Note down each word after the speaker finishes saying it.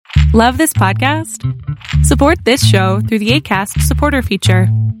Love this podcast? Support this show through the Acast supporter feature.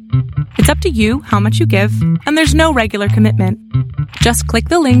 It's up to you how much you give, and there's no regular commitment. Just click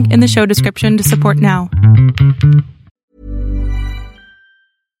the link in the show description to support now.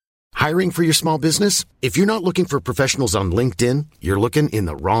 Hiring for your small business? If you're not looking for professionals on LinkedIn, you're looking in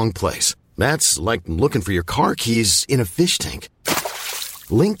the wrong place. That's like looking for your car keys in a fish tank.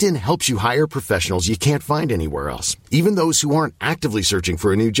 LinkedIn helps you hire professionals you can't find anywhere else, even those who aren't actively searching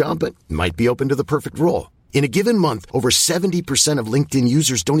for a new job but might be open to the perfect role. In a given month, over 70% of LinkedIn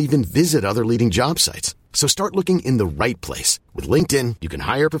users don't even visit other leading job sites. So start looking in the right place. With LinkedIn, you can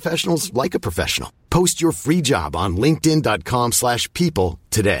hire professionals like a professional. Post your free job on linkedin.com/people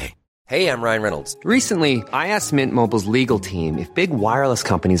today. Hey, I'm Ryan Reynolds. Recently, I asked Mint Mobile's legal team if big wireless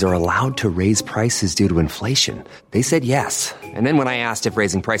companies are allowed to raise prices due to inflation. They said yes. And then when I asked if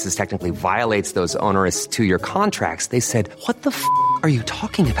raising prices technically violates those onerous two-year contracts, they said, "What the f*** are you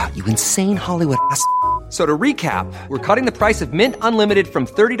talking about, you insane Hollywood ass?" So to recap, we're cutting the price of Mint Unlimited from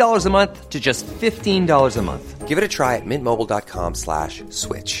 $30 a month to just $15 a month. Give it a try at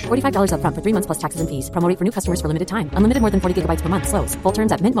mintmobile.com/switch. $45 up front for 3 months plus taxes and fees. Promo rate for new customers for limited time. Unlimited more than 40 gigabytes per month. Slows full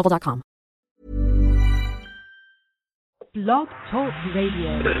terms at mintmobile.com. Blog Talk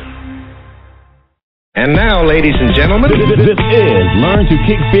Radio. And now, ladies and gentlemen, this is Learn to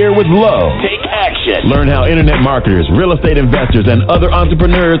Kick Fear with Low. Take action. Learn how internet marketers, real estate investors, and other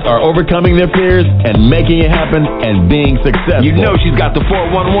entrepreneurs are overcoming their fears and making it happen and being successful. You know she's got the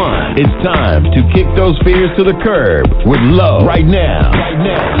 411. It's time to kick those fears to the curb with Low. Right now. Right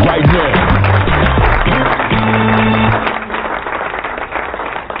now. Right now.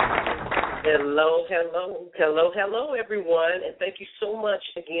 Hello, everyone, and thank you so much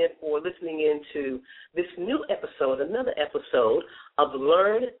again for listening in to this new episode, another episode of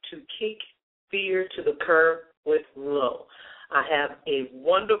Learn to Kick Fear to the Curb with Low. I have a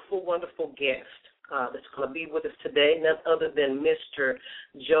wonderful, wonderful guest that's going to be with us today, none other than Mr.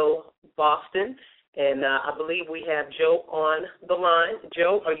 Joe Boston, and I believe we have Joe on the line.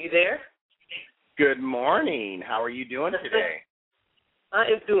 Joe, are you there? Good morning. How are you doing today? I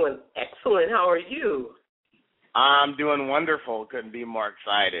am doing excellent. How are you? I'm doing wonderful. Couldn't be more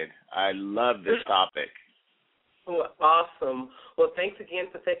excited. I love this topic. Well, awesome. Well, thanks again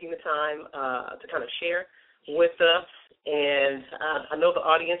for taking the time to kind of share with us. And I know the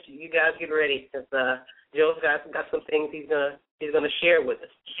audience, you guys get ready because Joe's got some things he's gonna share with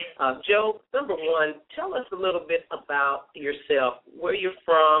us. Joe, number one, tell us a little bit about yourself, where you're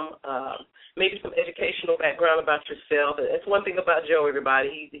from, maybe some educational background about yourself. That's one thing about Joe,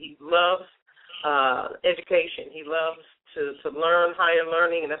 everybody. He loves education. He loves to learn, higher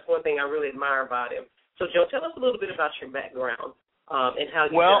learning, and that's one thing I really admire about him. So, Joe, tell us a little bit about your background and how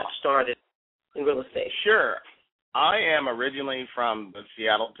you got started in real estate. Sure. I am originally from the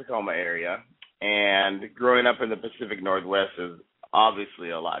Seattle-Tacoma area, and growing up in the Pacific Northwest is obviously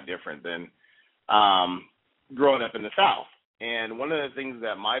a lot different than growing up in the South. And one of the things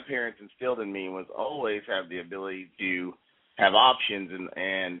that my parents instilled in me was always have the ability to have options,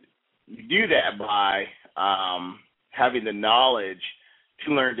 and you do that by having the knowledge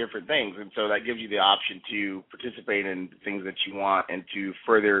to learn different things. And so that gives you the option to participate in things that you want and to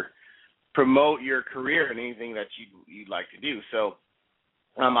further promote your career in anything that you'd like to do. So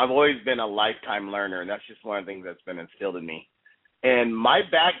I've always been a lifetime learner, and that's just one of the things that's been instilled in me. And my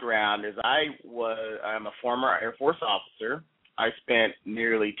background is I'm a former Air Force officer. I spent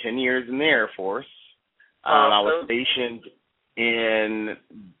nearly 10 years in the Air Force. I was stationed in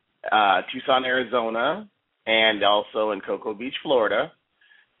Tucson, Arizona, and also in Cocoa Beach, Florida.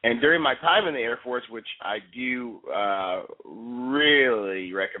 And during my time in the Air Force, which I do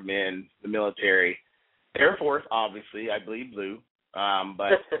really recommend the military, Air Force, obviously, I bleed blue,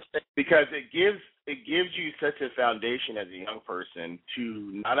 but because it gives you such a foundation as a young person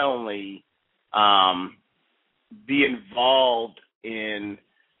to not only be involved in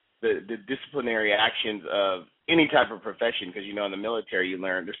the disciplinary actions of any type of profession, because, you know, in the military you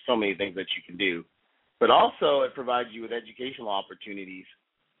learn there's so many things that you can do, but also it provides you with educational opportunities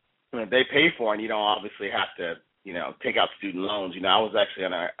that they pay for, and you don't obviously have to, you know, take out student loans. You know, I was actually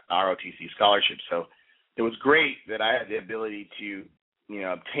on a ROTC scholarship, so it was great that I had the ability to, you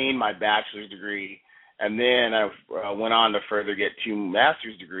know, obtain my bachelor's degree, and then I went on to further get 2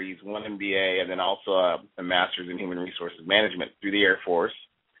 master's degrees, one MBA, and then also a master's in human resources management through the Air Force.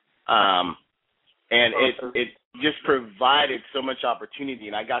 And it just provided so much opportunity,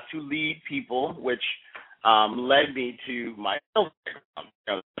 and I got to lead people, which led me to my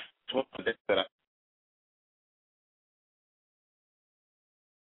background.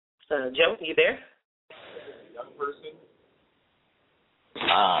 Joe, you there? Young person.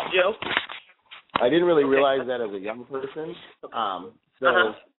 Joe? I didn't really realize that as a young person.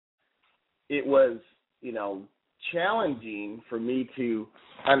 It was, challenging for me to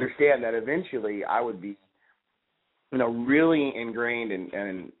understand that eventually I would be, really ingrained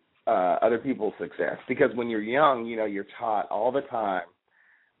in other people's success. Because when you're young, you're taught all the time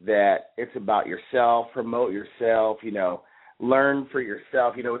that it's about yourself, promote yourself, learn for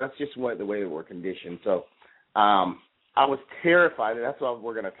yourself. That's just the way that we're conditioned. So I was terrified, and that's what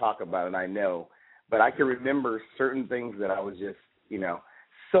we're going to talk about, and I know. But I can remember certain things that I was just,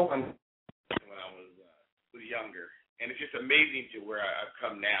 so when I was younger. And it's just amazing to where I've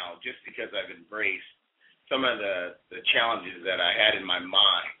come now just because I've embraced some of the challenges that I had in my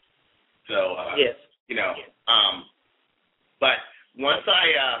mind. So, yes. But once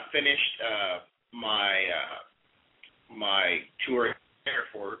I finished my tour at the Air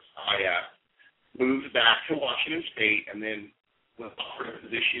Force, I moved back to Washington State and then was offered a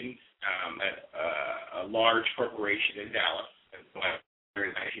position at a large corporation in Dallas. And so I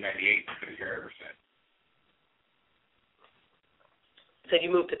in 1998 and been here ever since. So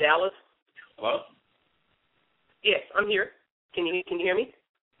you moved to Dallas? Hello? Yes, I'm here. Can you hear me?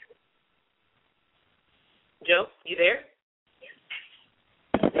 Joe, you there?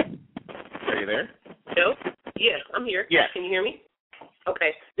 Are you there? Joe? Yes, I'm here. Yes. Can you hear me?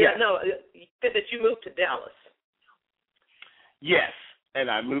 Okay. Yes. No, you said that you moved to Dallas. Yes, and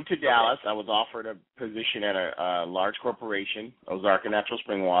I moved to Dallas. I was offered a position at a large corporation, Ozarka Natural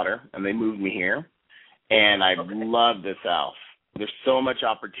Spring Water, and they moved me here. And I love the South. There's so much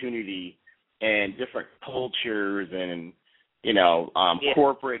opportunity and different cultures and,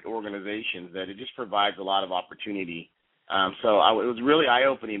 corporate organizations that it just provides a lot of opportunity. So it was really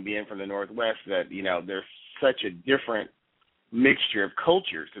eye-opening being from the Northwest that, there's such a different mixture of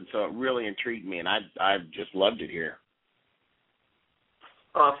cultures. And so it really intrigued me, and I've just loved it here.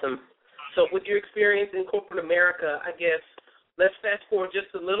 Awesome. So with your experience in corporate America, I guess, let's fast forward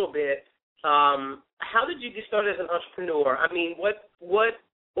just a little bit. How did you get started as an entrepreneur? I mean, what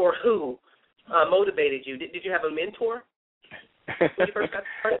or who motivated you? Did you have a mentor when you first got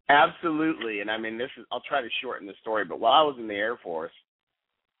started? Absolutely. And I mean, I'll try to shorten the story, but while I was in the Air Force,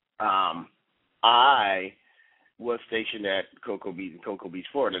 I was stationed at Cocoa Beach,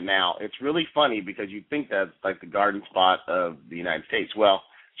 Florida. Now, it's really funny because you'd think that's like the garden spot of the United States. Well,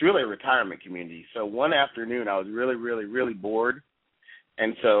 it's really a retirement community. So one afternoon, I was really, really, really bored.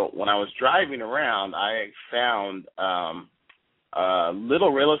 And so when I was driving around, I found a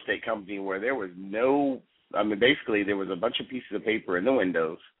little real estate company where there was basically there was a bunch of pieces of paper in the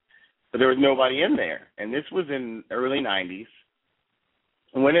windows, but there was nobody in there. And this was in early 90s.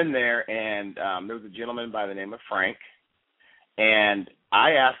 I went in there, and there was a gentleman by the name of Frank, and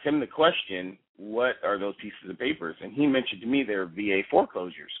I asked him the question, what are those pieces of papers? And he mentioned to me they were VA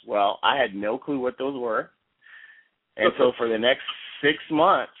foreclosures. Well, I had no clue what those were. And so for the next 6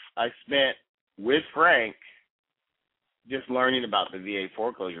 months, I spent with Frank just learning about the VA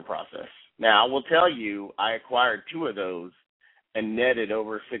foreclosure process. Now, I will tell you, I acquired 2 of those and netted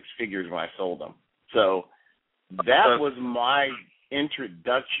over 6 figures when I sold them. So that was my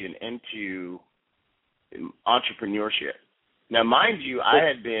introduction into entrepreneurship. Now, mind you,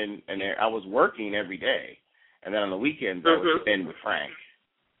 I was working every day, and then on the weekends I would spend with Frank.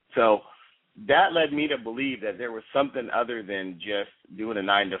 So that led me to believe that there was something other than just doing a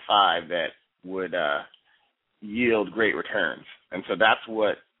 9-to-5 that would yield great returns. And so that's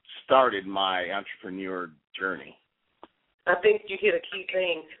what started my entrepreneur journey. I think you hit a key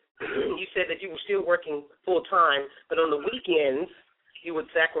thing. You said that you were still working full-time, but on the weekends you would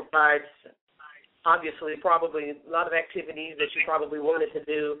sacrifice, obviously, probably a lot of activities that you probably wanted to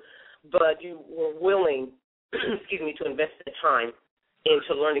do, but you were willing, to invest the time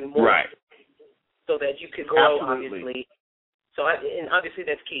into learning more. Right. So that you could grow, Absolutely. obviously. So, and obviously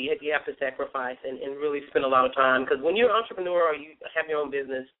that's key. You have to sacrifice and really spend a lot of time, because when you're an entrepreneur or you have your own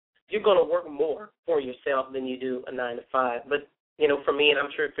business, you're going to work more for yourself than you do a 9-to-5. But, for me, and I'm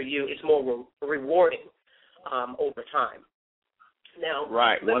sure for you, it's more rewarding over time. Now,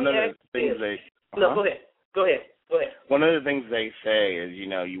 right. One of the things No, go ahead. One of the things they say is,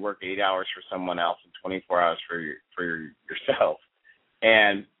 you work 8 hours for someone else and 24 hours for yourself.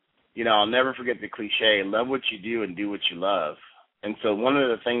 And, I'll never forget the cliche, love what you do and do what you love. And so one of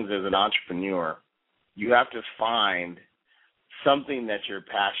the things as an entrepreneur, you have to find something that you're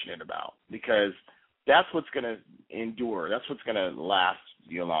passionate about, because that's what's going to endure. That's what's going to last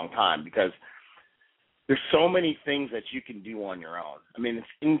you a long time, because there's so many things that you can do on your own. I mean, it's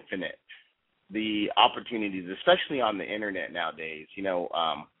infinite, the opportunities, especially on the internet nowadays.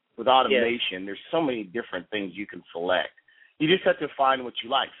 With automation, There's so many different things you can select. you just have to find what you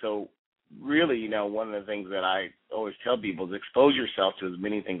like. So really, you know, one of the things that I always tell people is expose yourself to as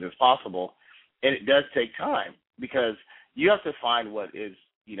many things as possible. And it does take time because you have to find what is,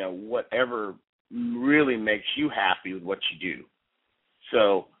 you know, whatever really makes you happy with what you do.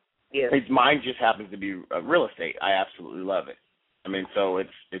 So mine just happens to be real estate. I absolutely love it. I mean, so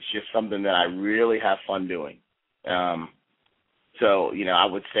it's just something that I really have fun doing. So, you know, I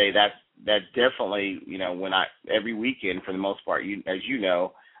would say that definitely, you know, every weekend for the most part, as you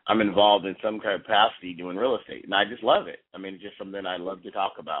know, I'm involved in some kind of capacity doing real estate, and I just love it. I mean, it's just something I love to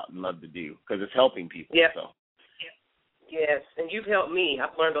talk about and love to do because it's helping people. Yes. So. Yes, and you've helped me.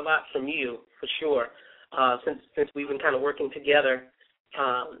 I've learned a lot from you for sure since we've been kind of working together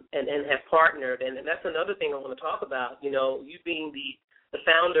and have partnered. And that's another thing I want to talk about. You know, you being the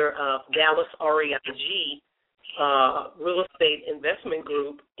founder of Dallas REIG Real Estate Investment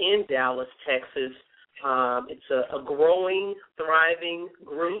Group in Dallas, Texas. It's a growing, thriving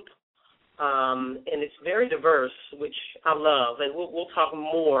group, and it's very diverse, which I love. And we'll talk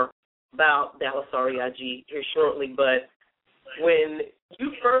more about Dallas REIG here shortly. But when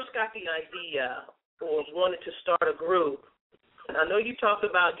you first got the idea or wanted to start a group, and I know you talked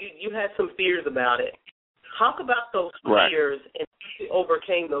about you had some fears about it. Talk about those fears and how you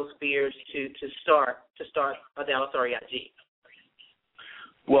overcame those fears to start a Dallas REIG.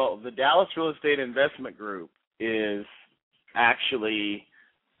 Well, the Dallas Real Estate Investment Group is actually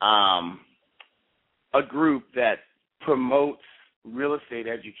a group that promotes real estate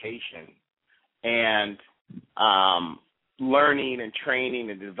education and learning and training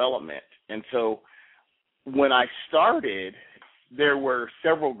and development. And so when I started, there were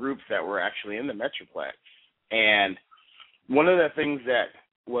several groups that were actually in the Metroplex. And one of the things that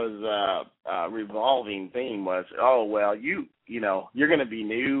was a revolving theme was, oh, well, you know, you're going to be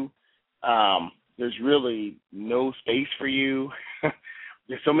new. There's really no space for you.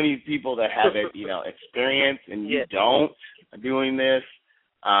 There's so many people that have it, you know, experience, and you don't doing this.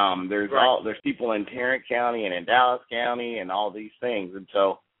 There's people in Tarrant County and in Dallas County and all these things. And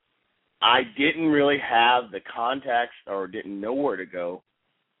so I didn't really have the contacts or didn't know where to go.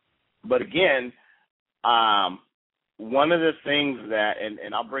 But again, one of the things that,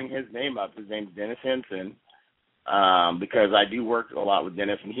 and I'll bring his name up, his name's Dennis Henson, because I do work a lot with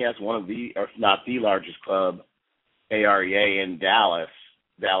Dennis, and he has one of the, or if not the largest club, AREA in Dallas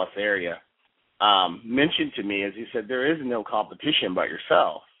area, mentioned to me, as he said, there is no competition but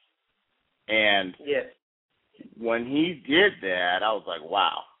yourself. And when he did that, I was like,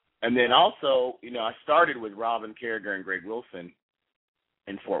 wow. And then also, you know, I started with Robin Carragher and Greg Wilson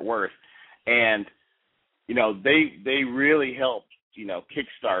in Fort Worth, and you know, they really helped, you know,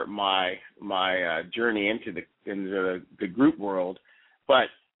 kickstart my journey into the group world. But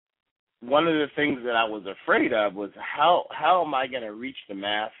one of the things that I was afraid of was how am I going to reach the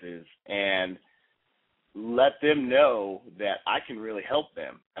masses and let them know that I can really help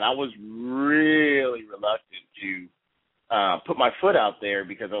them. And I was really reluctant to put my foot out there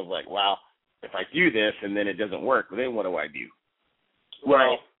because I was like, wow, if I do this and then it doesn't work, then what do I do?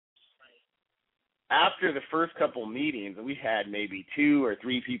 Well, after the first couple meetings, we had maybe 2 or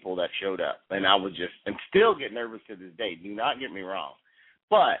 3 people that showed up, and I was and still get nervous to this day. Do not get me wrong.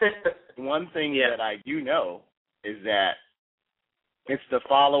 But one thing that I do know is that it's the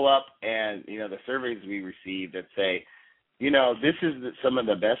follow-up and, you know, the surveys we receive that say, you know, this is some of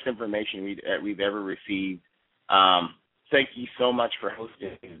the best information we've ever received. Thank you so much for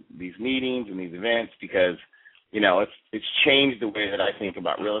hosting these meetings and these events because, you know, it's changed the way that I think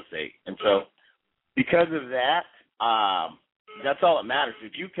about real estate. And so because of that, that's all that matters.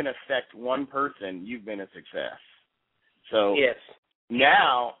 If you can affect one person, you've been a success. So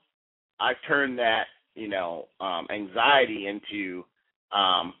now I've turned that, you know, anxiety into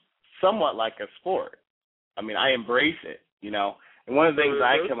somewhat like a sport. I mean, I embrace it, you know. And one of the things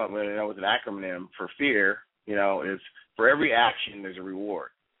I come up with, you know, with an acronym for FEAR, you know, is for every action there's a reward,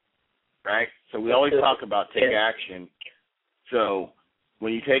 right? So we always talk about take action. So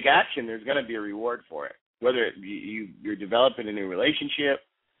when you take action, there's going to be a reward for it, whether you're developing a new relationship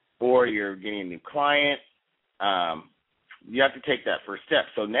or you're getting a new client. You have to take that first step.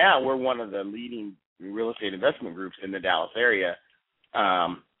 So now we're one of the leading real estate investment groups in the Dallas area,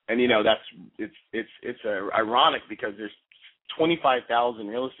 and you know it's ironic because there's 25,000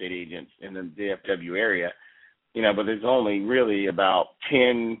 real estate agents in the DFW area, you know, but there's only really about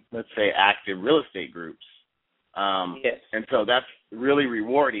 10, let's say, active real estate groups. And so that's really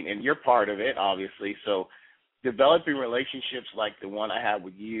rewarding, and you're part of it, obviously. So developing relationships like the one I have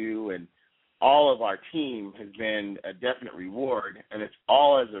with you and all of our team has been a definite reward, and it's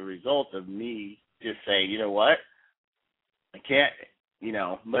all as a result of me just saying, you know what, I can't,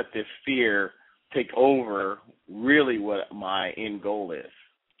 let this fear take over really what my end goal is.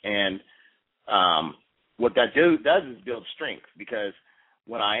 And what that does is build strength, because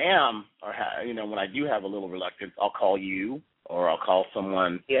when I am, when I do have a little reluctance, I'll call you or I'll call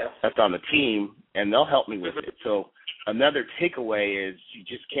someone that's on the team, and they'll help me with it. So another takeaway is you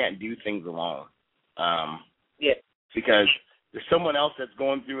just can't do things alone. Because there's someone else that's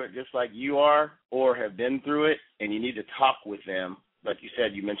going through it just like you are or have been through it, and you need to talk with them. Like you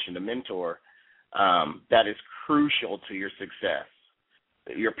said, you mentioned a mentor. That is crucial to your success.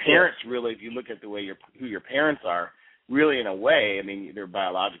 Your parents really, if you look at the way who your parents are, really in a way, I mean, they're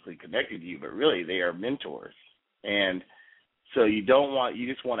biologically connected to you, but really they are mentors. And so you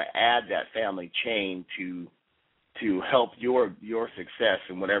just want to add that family chain to help your success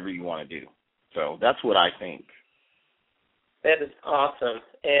in whatever you want to do. So that's what I think. That is awesome.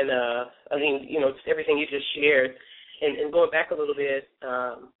 And, just everything you just shared. And going back a little bit,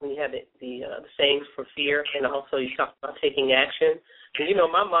 when you had the sayings for fear, and also you talked about taking action.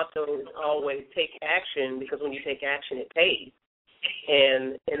 And, my motto is always take action, because when you take action, it pays.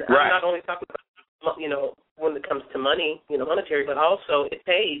 And right. I'm not only talking about, when it comes to money, monetary, but also it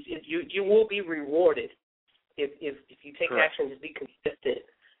pays. You will be rewarded if you take Correct. action, just be consistent.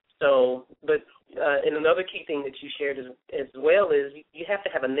 So, but and another key thing that you shared as well is you have to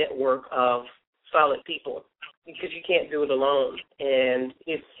have a network of solid people, because you can't do it alone. And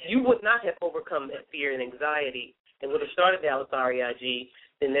if you would not have overcome that fear and anxiety and would have started Dallas REIG,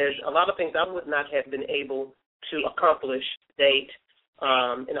 then there's a lot of things I would not have been able to accomplish to date,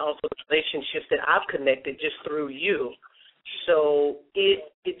 and also the relationships that I've connected just through you. So it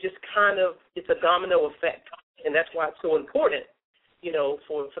just it's a domino effect, and that's why it's so important,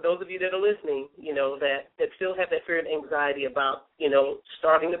 for those of you that are listening, that still have that fear and anxiety about,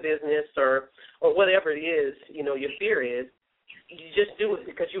 starting a business or whatever it is, your fear is. You just do it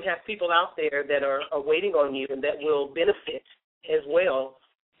because you have people out there that are waiting on you and that will benefit as well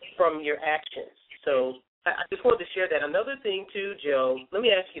from your actions. So I just wanted to share that. Another thing too, Joe, let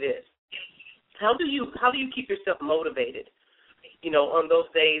me ask you this. How do you keep yourself motivated, on those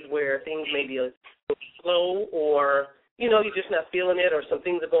days where things may be slow or, you're just not feeling it or some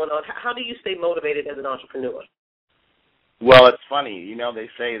things are going on? How do you stay motivated as an entrepreneur? Well, it's funny. They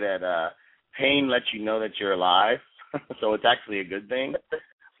say that pain lets you know that you're alive, so it's actually a good thing.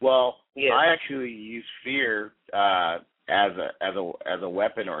 Well, yes. I actually use fear as a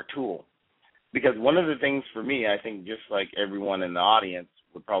weapon or a tool, because one of the things for me, I think just like everyone in the audience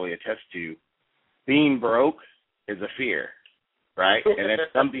would probably attest to, being broke is a fear, right? And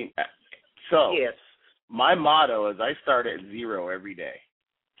it's something. So yes. My motto is I start at zero every day.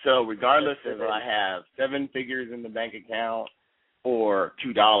 So regardless if I have 7 figures in the bank account or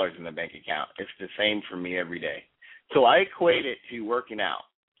 $2 in the bank account, it's the same for me every day. So I equate it to working out.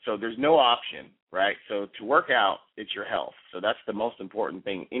 So there's no option, right? So to work out, it's your health. So that's the most important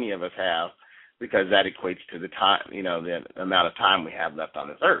thing any of us have, because that equates to the time, the amount of time we have left on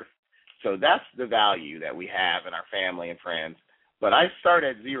this earth. So that's the value that we have in our family and friends. But I start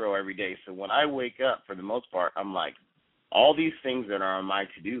at zero every day. So when I wake up, for the most part, I'm like, all these things that are on my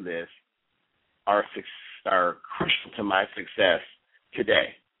to-do list are crucial to my success today.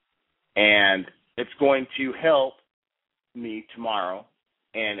 And it's going to help me tomorrow.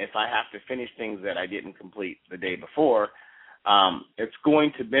 And if I have to finish things that I didn't complete the day before, it's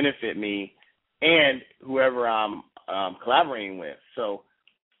going to benefit me and whoever I'm collaborating with. So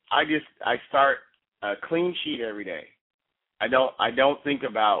I start a clean sheet every day. I don't think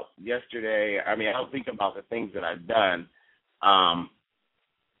about yesterday. I don't think about the things that I've done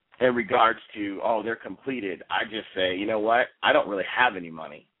in regards to, they're completed. I just say, you know what? I don't really have any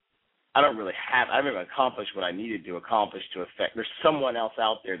money. I haven't accomplished what I needed to accomplish to affect. There's someone else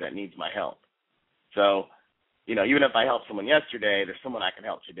out there that needs my help. So, even if I helped someone yesterday, there's someone I can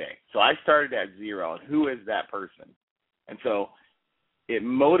help today. So I started at zero, and who is that person? And so it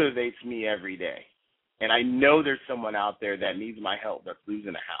motivates me every day. And I know there's someone out there that needs my help, that's losing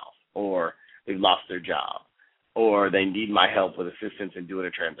a house, or they've lost their job, or they need my help with assistance in doing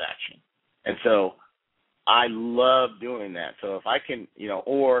a transaction. And so I love doing that. So if I can,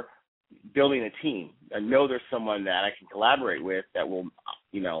 or building a team, I know there's someone that I can collaborate with that will,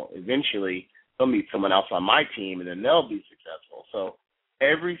 eventually they'll meet someone else on my team, and then they'll be successful. So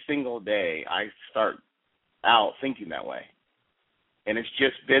every single day I start out thinking that way. And it's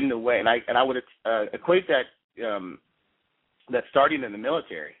just been the way, and I would equate that that starting in the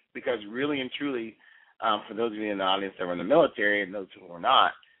military, because really and truly, for those of you in the audience that were in the military and those who were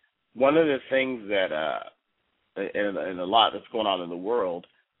not, one of the things that and a lot that's going on in the world,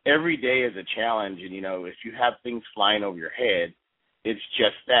 every day is a challenge. And, if you have things flying over your head, it's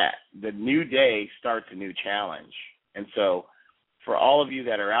just that. The new day starts a new challenge. And so for all of you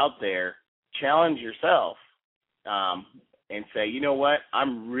that are out there, challenge yourself and say, you know what,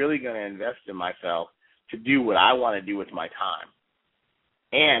 I'm really going to invest in myself to do what I want to do with my time.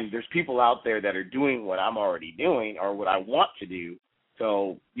 And there's people out there that are doing what I'm already doing or what I want to do.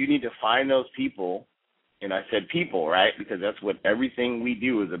 So you need to find those people. And I said people, right? Because that's what everything we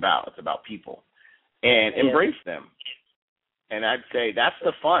do is about. It's about people. And embrace them. And I'd say that's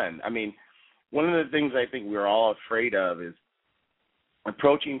the fun. I mean, one of the things I think we're all afraid of is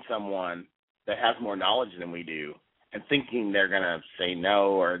approaching someone that has more knowledge than we do and thinking they're going to say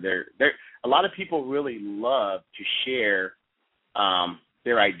no, or they're a lot of people really love to share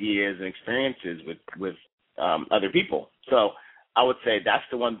their ideas and experiences with other people. So I would say that's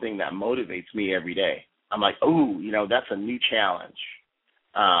the one thing that motivates me every day. I'm like, oh, that's a new challenge.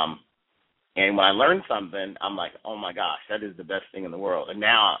 And when I learn something, I'm like, oh my gosh, that is the best thing in the world. And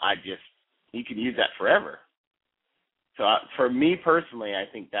now you can use that forever. So for me personally, I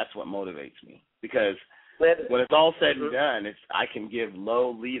think that's what motivates me, because when it's all said and done, I can give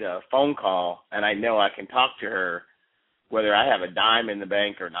Lolita a phone call and I know I can talk to her whether I have a dime in the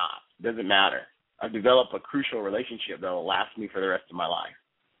bank or not. It doesn't matter. I've developed a crucial relationship that will last me for the rest of my life.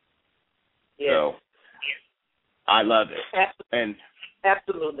 Yes. So I love it.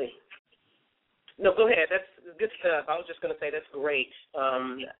 Absolutely. No, go ahead. That's good stuff. I was just going to say that's great.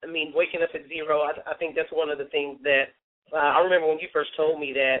 Waking up at zero, I think that's one of the things that I remember when you first told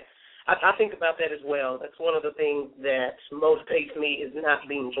me that. I think about that as well. That's one of the things that motivates me is not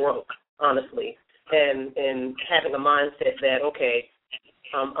being broke, honestly, and having a mindset that, okay,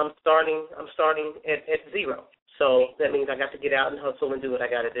 I'm starting at zero. So that means I got to get out and hustle and do what I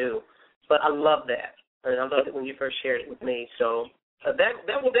got to do. But I love that. And I loved it when you first shared it with me. So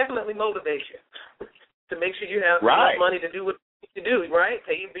that will definitely motivate you to make sure you have enough money to do what you do, right?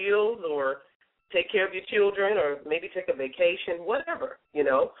 Pay your bills or take care of your children or maybe take a vacation, whatever,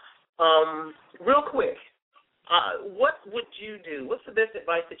 Real quick, what would you do? What's the best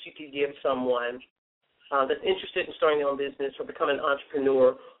advice that you could give someone that's interested in starting their own business or becoming an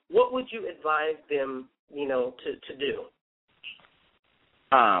entrepreneur? What would you advise them, to do?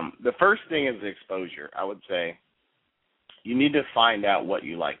 The first thing is the exposure. I would say you need to find out what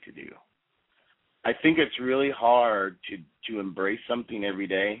you like to do. I think it's really hard to embrace something every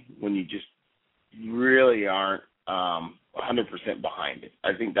day when you just really aren't 100% behind it.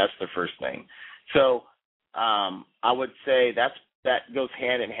 I think that's the first thing. So I would say that goes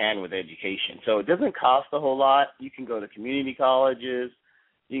hand in hand with education. So it doesn't cost a whole lot. You can go to community colleges.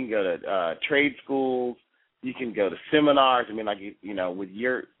 You can go to trade schools. You can go to seminars. With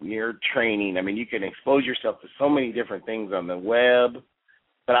your training, you can expose yourself to so many different things on the web.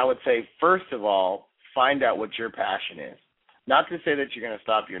 But I would say, first of all, find out what your passion is. Not to say that you're going to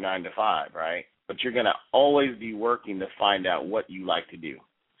stop your 9 to 5, right? But you're going to always be working to find out what you like to do.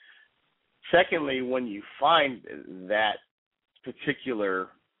 Secondly, when you find that particular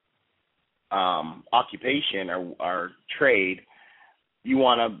occupation or trade, you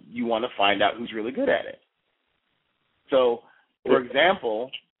want to find out who's really good at it. So, for example,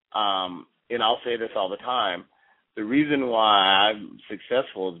 and I'll say this all the time, the reason why I'm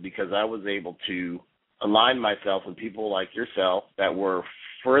successful is because I was able to align myself with people like yourself that were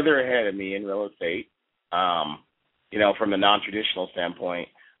further ahead of me in real estate, from a non-traditional standpoint.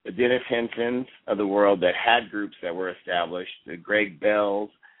 The Dennis Hensons of the world that had groups that were established, the Greg Bells,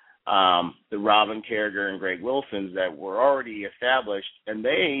 the Robin Carragher and Greg Wilsons that were already established, and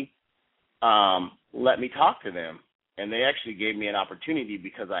they let me talk to them. And they actually gave me an opportunity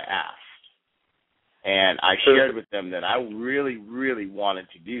because I asked. And I shared with them that I really, really wanted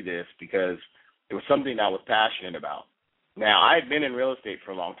to do this because it was something I was passionate about. Now, I had been in real estate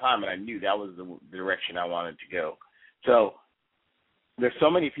for a long time, and I knew that was the direction I wanted to go. So there's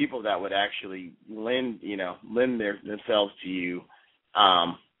so many people that would actually lend themselves to you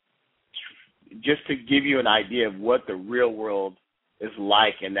just to give you an idea of what the real world is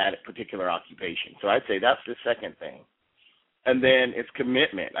like in that particular occupation. So I'd say that's the second thing. And then it's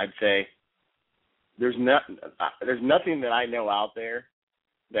commitment. I'd say there's nothing that I know out there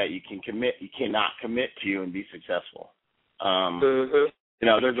that you cannot commit to and be successful.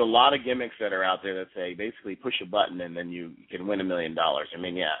 There's a lot of gimmicks that are out there that say basically push a button and then you can win $1 million.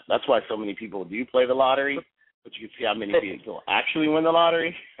 That's why so many people do play the lottery, but you can see how many people actually win the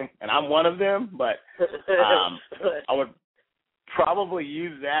lottery, and I'm one of them. But I would probably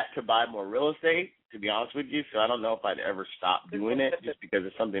use that to buy more real estate, to be honest with you. So I don't know if I'd ever stop doing it just because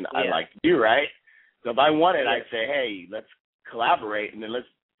it's something I like to do, right? So if I wanted, I'd say, hey, let's collaborate and then let's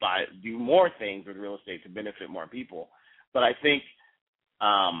do more things with real estate to benefit more people. But I think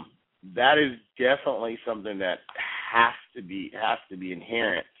that is definitely something that has to be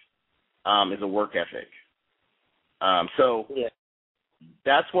inherent is a work ethic. So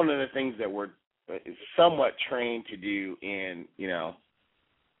that's one of the things that we're somewhat trained to do in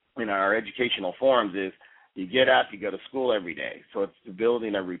our educational forums is you get up, you go to school every day. So it's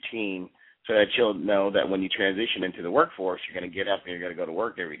building a routine so that you'll know that when you transition into the workforce, you're going to get up and you're going to go to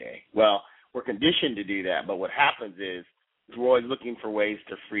work every day. Well, we're conditioned to do that, but what happens is we're always looking for ways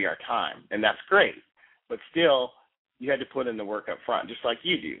to free our time, and that's great. But still, you had to put in the work up front, just like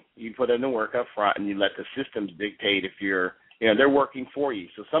you do. You put in the work up front, and you let the systems dictate if you're, they're working for you.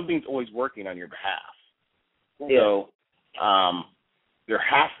 So something's always working on your behalf. Yeah. So there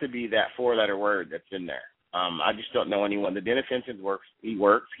has to be that four-letter word that's in there. I just don't know anyone. The Dennis Henson works. He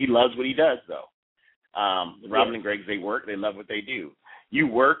works. He loves what he does, though. Robin and Greg, they work. They love what they do. You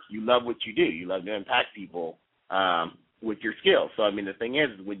work. You love what you do. You love to impact people with your skills. So, I mean, the thing is,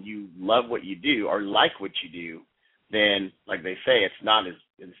 when you love what you do or like what you do, then, like they say, it's not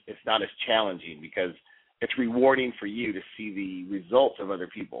as challenging because it's rewarding for you to see the results of other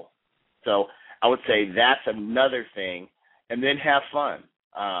people. So I would say that's another thing. And then have fun.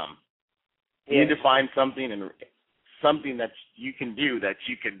 You need to find something that you can do that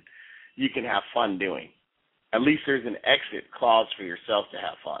you can have fun doing. At least there's an exit clause for yourself to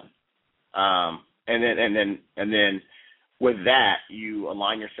have fun. And then with that, you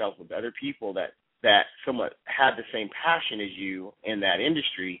align yourself with other people that somewhat have the same passion as you in that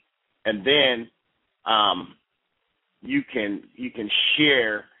industry, and then you can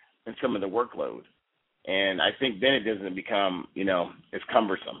share in some of the workload. And I think then it doesn't become, it's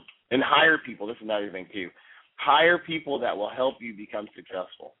cumbersome. And hire people. This is another thing too. Hire people that will help you become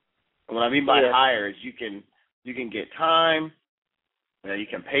successful. And what I mean by hire is you can get time, you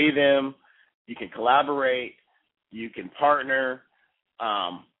can pay them, you can collaborate, you can partner,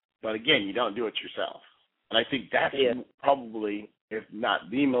 but again, you don't do it yourself. And I think that's probably, if not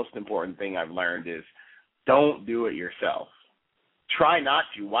the most important thing I've learned is don't do it yourself. Try not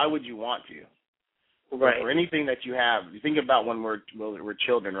to. Why would you want to? Right. For anything that you have, you think about when we're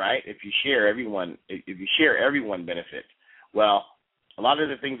children, right? If you share, everyone benefits. Well, a lot of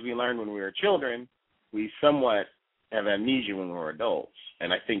the things we learned when we were children, we somewhat have amnesia when we're adults,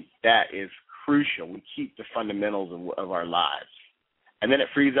 and I think that is crucial. We keep the fundamentals of our lives, and then it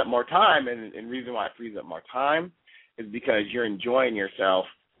frees up more time. And the reason why it frees up more time is because you're enjoying yourself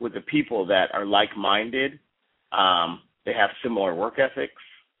with the people that are like-minded. They have similar work ethics,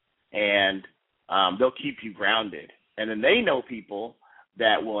 and they'll keep you grounded. And then they know people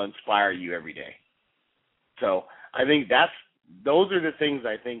that will inspire you every day. So I think those are the things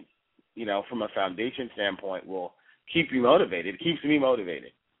I think, from a foundation standpoint will keep you motivated. It keeps me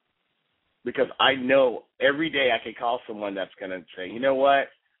motivated because I know every day I can call someone that's going to say, you know what,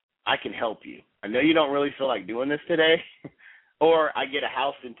 I can help you. I know you don't really feel like doing this today. Or I get a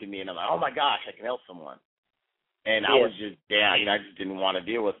house into me and I'm like, oh, my gosh, I can help someone. And I was just, I just didn't want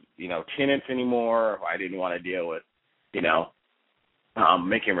to deal with, tenants anymore. I didn't want to deal with,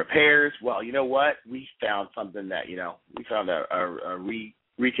 making repairs. Well, you know what? We found something that, we found a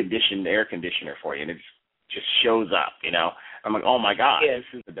reconditioned air conditioner for you, and it just shows up, I'm like, oh, my God,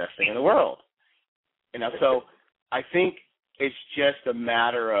 this is the best thing in the world. So I think it's just a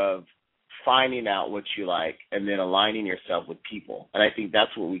matter of finding out what you like and then aligning yourself with people. And I think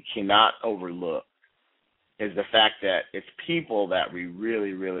that's what we cannot overlook. Is the fact that it's people that we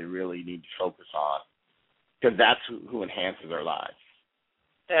really, really, really need to focus on because that's who enhances our lives.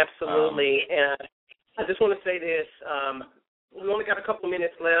 Absolutely. And I just want to say this. We only got a couple of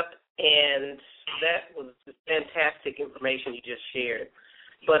minutes left, and that was fantastic information you just shared.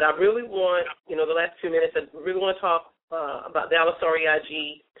 But I really want, the last 2 minutes, I really want to talk about Dallas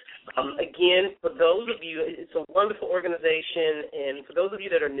REIG. Again, for those of you, it's a wonderful organization, and for those of you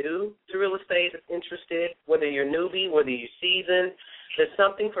that are new to real estate, that's interested, whether you're newbie, whether you're seasoned, there's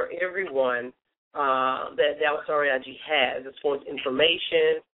something for everyone that Dallas REIG has as far as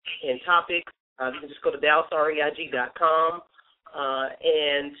information and topics. You can just go to DallasREIG.com,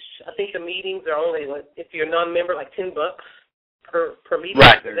 and I think the meetings are only, if you're a non-member, like $10 per meeting.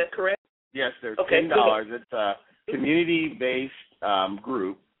 Right. Is that correct? Yes, they're $10. It's a community-based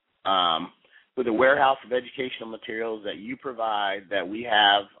group. With a warehouse of educational materials that you provide that we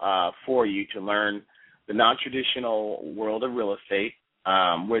have for you to learn the non-traditional world of real estate,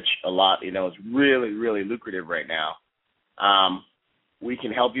 which a lot, is really, really lucrative right now. We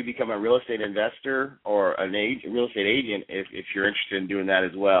can help you become a real estate investor or real estate agent if you're interested in doing that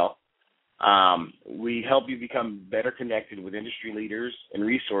as well. We help you become better connected with industry leaders and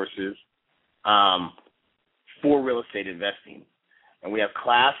resources for real estate investing. And we have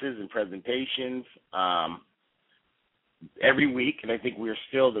classes and presentations every week, and I think we're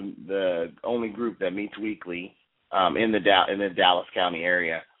still the only group that meets weekly in the Dallas County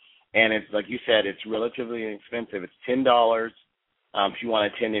area. And it's like you said, it's relatively inexpensive. It's $10 if you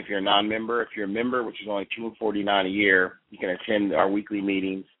want to attend. If you're a non-member, if you're a member, which is only $249 a year, you can attend our weekly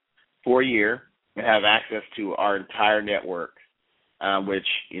meetings for a year and have access to our entire network, which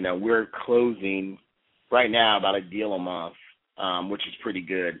we're closing right now about a deal a month, which is pretty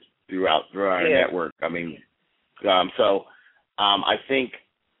good throughout our network. I mean, so I think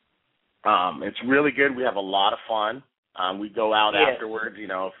it's really good. We have a lot of fun. We go out afterwards,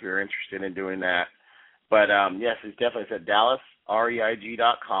 if you're interested in doing that. But, yes, it's definitely at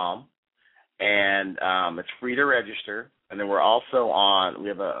DallasREIG.com, and it's free to register. And then we're also we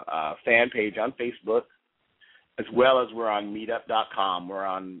have a fan page on Facebook, as well as we're on Meetup.com. We're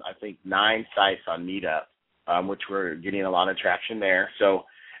on, I think, 9 sites on Meetup, which we're getting a lot of traction there. So,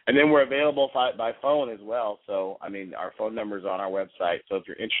 and then we're available by phone as well. So, I mean, our phone number is on our website. So if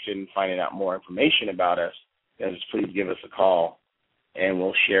you're interested in finding out more information about us, just please give us a call, and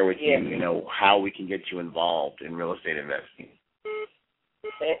we'll share with you, how we can get you involved in real estate investing.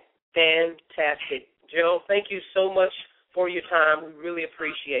 Fantastic. Joe, thank you so much for your time. We really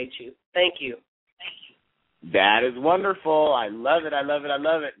appreciate you. Thank you. That is wonderful. I love it. I love it. I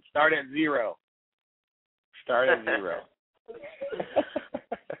love it. Start at zero.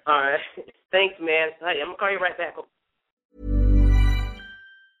 All right. Thanks, man. Hey, I'm going to call you right back.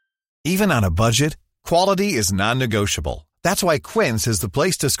 Even on a budget, quality is non-negotiable. That's why Quince is the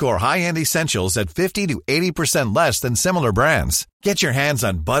place to score high-end essentials at 50 to 80% less than similar brands. Get your hands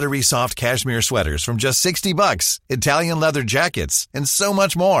on buttery soft cashmere sweaters from just $60, Italian leather jackets, and so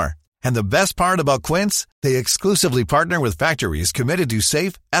much more. And the best part about Quince, they exclusively partner with factories committed to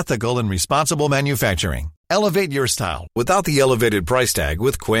safe, ethical, and responsible manufacturing. Elevate your style without the elevated price tag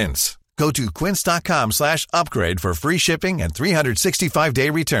with Quince. Go to quince.com/upgrade for free shipping and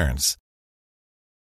 365-day returns.